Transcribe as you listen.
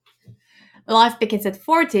Life begins at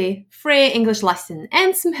 40, free English lesson,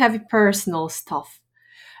 and some heavy personal stuff.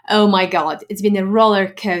 Oh my god, it's been a roller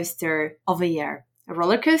coaster of a year. A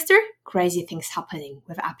roller coaster? Crazy things happening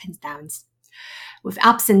with ups and downs. With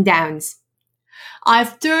ups and downs.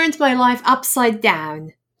 I've turned my life upside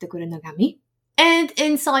down, do góry nogami, and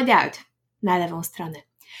inside out, na lewą stronę.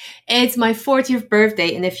 It's my 40th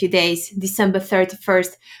birthday in a few days, December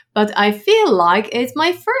 31st, but I feel like it's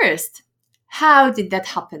my first. How did that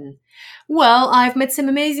happen? Well, I've met some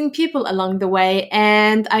amazing people along the way,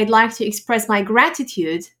 and I'd like to express my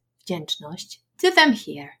gratitude, wdzięczność, to them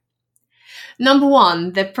here. Number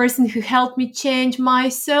one, the person who helped me change my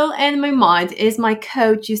soul and my mind is my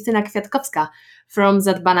coach Justyna Kwiatkowska from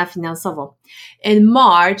Zadbana Finansowo. In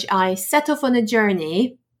March, I set off on a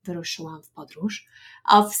journey, wyruszyłam w podróż,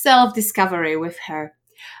 of self-discovery with her.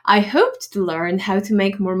 I hoped to learn how to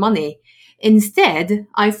make more money. Instead,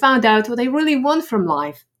 I found out what I really want from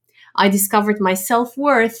life. I discovered my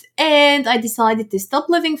self-worth and I decided to stop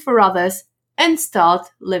living for others and start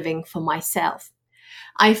living for myself.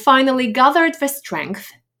 I finally gathered the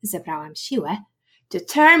strength, zebrałam siłę, to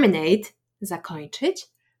terminate, zakończyć,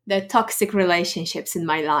 the toxic relationships in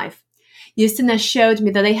my life. Justyna showed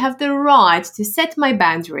me that I have the right to set my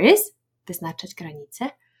boundaries, wyznaczać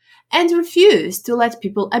granice, and refuse to let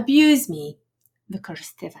people abuse me,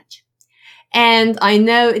 wykorzystywać. And I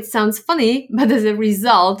know it sounds funny, but as a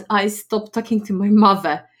result, I stopped talking to my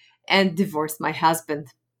mother and divorced my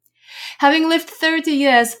husband. Having lived 30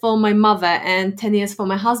 years for my mother and 10 years for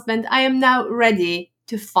my husband, I am now ready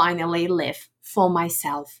to finally live for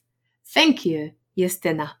myself. Thank you,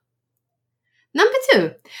 Justyna. Number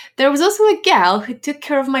two, there was also a girl who took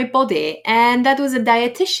care of my body, and that was a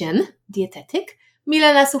dietetic,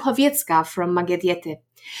 Milena Suchowiecka from Magia Diety.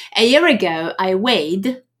 A year ago, I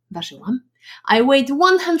weighed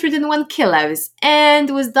 101 kilos and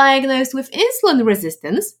was diagnosed with insulin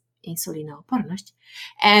resistance, insulinooporność,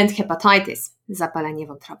 and hepatitis, zapalenie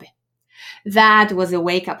wątroby. That was a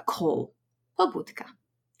wake-up call, pobudka.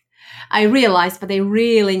 I realized that I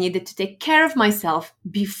really needed to take care of myself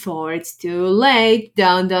before it's too late,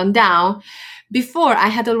 down. Before, I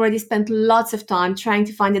had already spent lots of time trying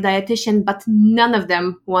to find a dietitian, but none of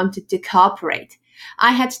them wanted to cooperate.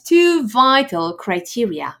 I had two vital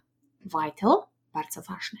criteria. Vital, bardzo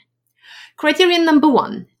ważne. Criterion number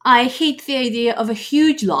one, I hate the idea of a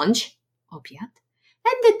huge lunch, obiad,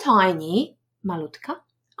 and a tiny, malutka,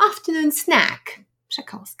 afternoon snack,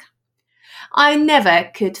 przekąska. I never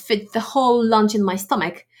could fit the whole lunch in my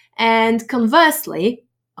stomach, and conversely,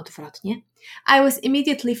 odwrotnie, I was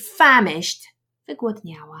immediately famished,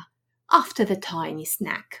 wygłodniała, after the tiny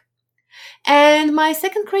snack. And my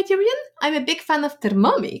second criterion, I'm a big fan of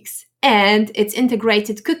Thermomix and its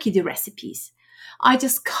integrated cookie dough recipes. I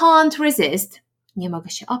just can't resist, nie mogę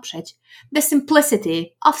się oprzeć, the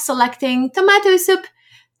simplicity of selecting tomato soup,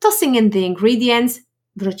 tossing in the ingredients,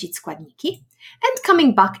 wrzucić składniki, and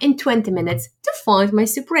coming back in 20 minutes to find my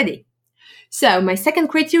soup ready. So my second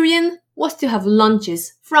criterion was to have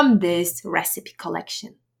lunches from this recipe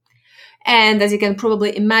collection. And as you can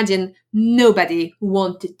probably imagine, nobody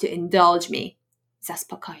wanted to indulge me,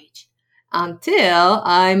 zaspokoić, until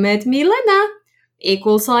I met Milena.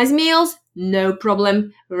 Equal size meals, no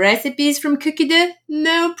problem. Recipes from Cookie Dough,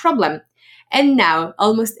 no problem. And now,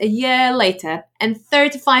 almost a year later, and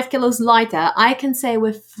 35 kilos lighter, I can say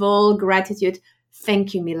with full gratitude,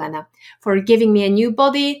 thank you, Milena, for giving me a new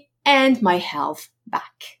body and my health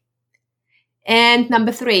back. And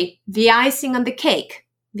number three, the icing on the cake,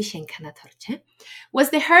 wisienka na torcie,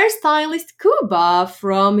 was the hairstylist Kuba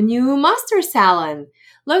from New Master Salon,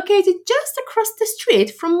 located just across the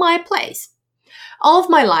street from my place. All of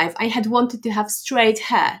my life, I had wanted to have straight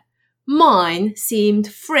hair. Mine seemed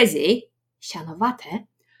frizzy, sianowate,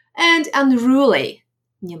 and unruly,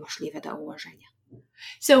 niemożliwe do ułożenia.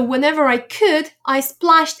 So whenever I could, I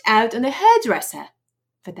splashed out on a hairdresser,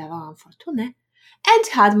 wydawałam fortunę, and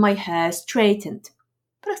had my hair straightened.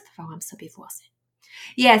 Prostowałam sobie włosy.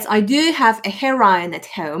 Yes, I do have a hair iron at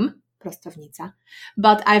home, prostownica,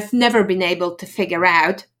 but I've never been able to figure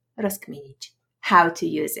out, rozkminić, how to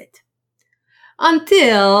use it.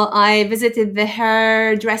 Until I visited the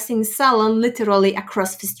hairdressing salon literally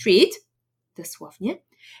across the street, dosłownie,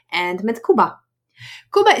 and met Kuba.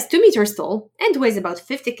 Kuba is 2 meters tall and weighs about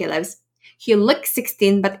 50 kilos. He looks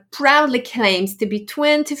 16 but proudly claims to be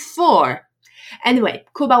 24. Anyway,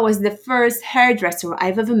 Kuba was the first hairdresser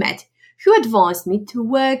I've ever met who advised me to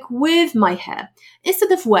work with my hair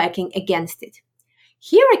instead of working against it.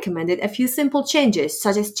 He recommended a few simple changes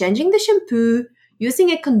such as changing the shampoo, using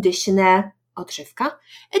a conditioner, odżywka,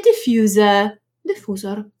 a diffuser,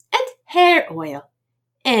 and hair oil,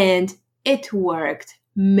 and It worked.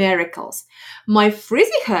 Miracles. My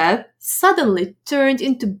frizzy hair suddenly turned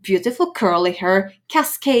into beautiful curly hair,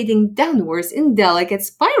 cascading downwards in delicate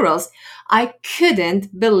spirals. I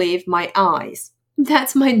couldn't believe my eyes.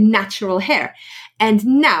 That's my natural hair. And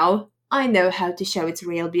now I know how to show its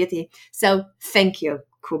real beauty. So thank you,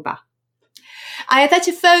 Kuba. I attach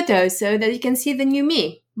a photo so that you can see the new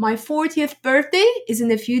me. My 40th birthday is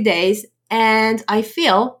in a few days, and I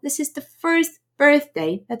feel this is the first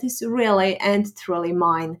birthday that is really and truly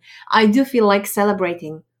mine. I do feel like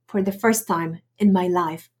celebrating for the first time in my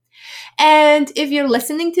life. And if you're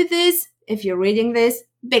listening to this, if you're reading this,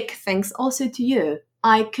 big thanks also to you.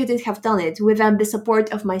 I couldn't have done it without the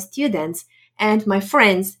support of my students and my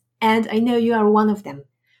friends, and I know you are one of them.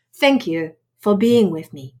 Thank you for being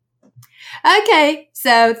with me. Okay,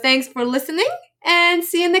 so thanks for listening and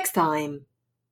see you next time.